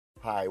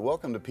Hi,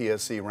 welcome to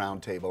PSC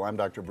Roundtable. I'm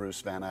Dr. Bruce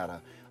Van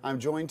Natta. I'm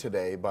joined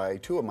today by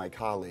two of my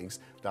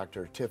colleagues,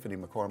 Dr. Tiffany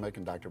McCormack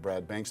and Dr.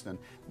 Brad Bengtson.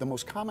 The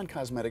most common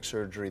cosmetic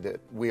surgery that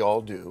we all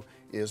do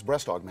is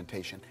breast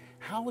augmentation.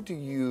 How do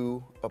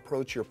you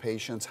approach your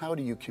patients? How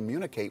do you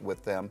communicate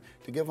with them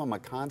to give them a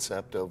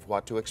concept of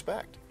what to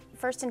expect?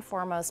 First and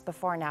foremost,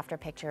 before and after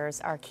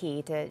pictures are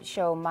key to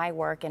show my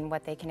work and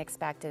what they can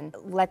expect and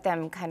let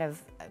them kind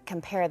of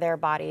compare their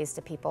bodies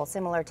to people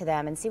similar to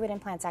them and see what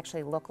implants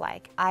actually look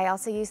like. I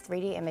also use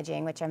 3D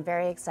imaging, which I'm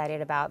very excited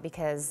about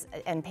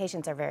and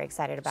patients are very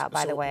excited about,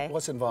 by the way.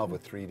 What's involved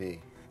with 3D?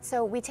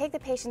 So we take the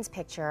patient's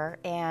picture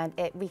and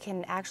we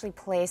can actually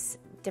place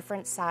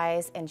different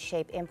size and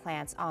shape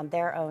implants on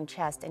their own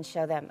chest and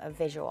show them a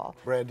visual.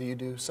 Brad, do you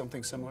do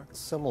something similar?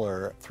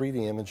 Similar.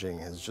 3D imaging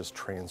has just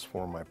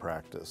transformed my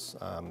practice.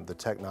 The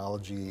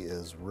technology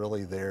is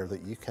really there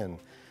that you can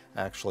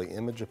actually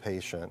image a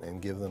patient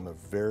and give them a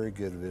very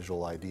good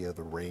visual idea of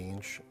the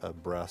range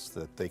of breasts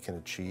that they can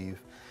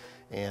achieve.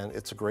 And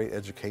it's a great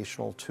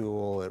educational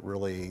tool. It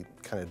really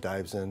kind of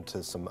dives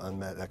into some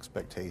unmet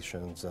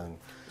expectations. And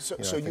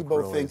So you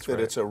both think that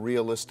it's a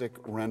realistic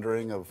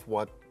rendering of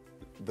what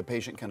the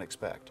patient can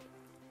expect?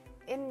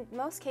 In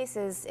most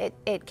cases,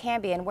 it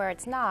can be, and where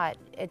it's not,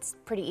 it's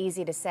pretty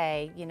easy to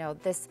say, you know,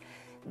 this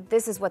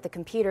is what the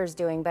computer's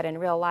doing, but in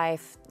real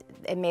life,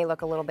 it may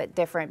look a little bit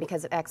different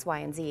because of X, Y,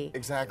 and Z.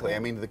 Exactly. I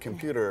mean, the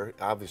computer,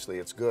 obviously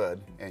it's good,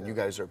 and you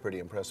guys are pretty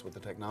impressed with the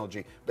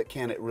technology, but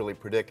can it really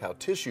predict how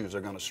tissues are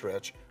going to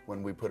stretch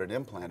when we put an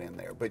implant in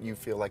there? But you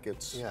feel like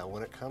it's pretty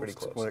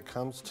close. When it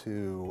comes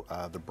to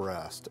the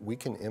breast, we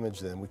can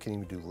image them. We can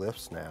even do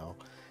lifts now.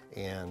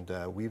 And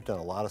we've done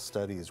a lot of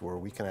studies where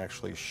we can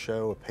actually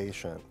show a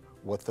patient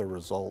what their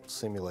result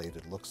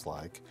simulated looks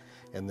like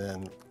and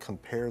then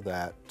compare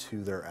that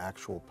to their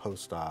actual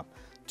post-op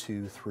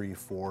 2, 3,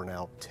 4,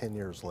 now 10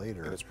 years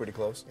later. And it's pretty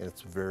close? And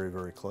it's very,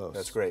 very close.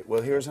 That's great.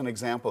 Well, here's an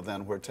example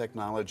then where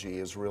technology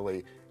is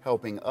really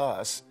helping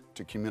us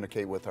to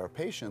communicate with our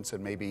patients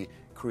and maybe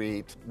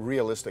create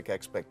realistic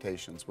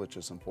expectations, which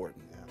is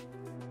important. Yeah.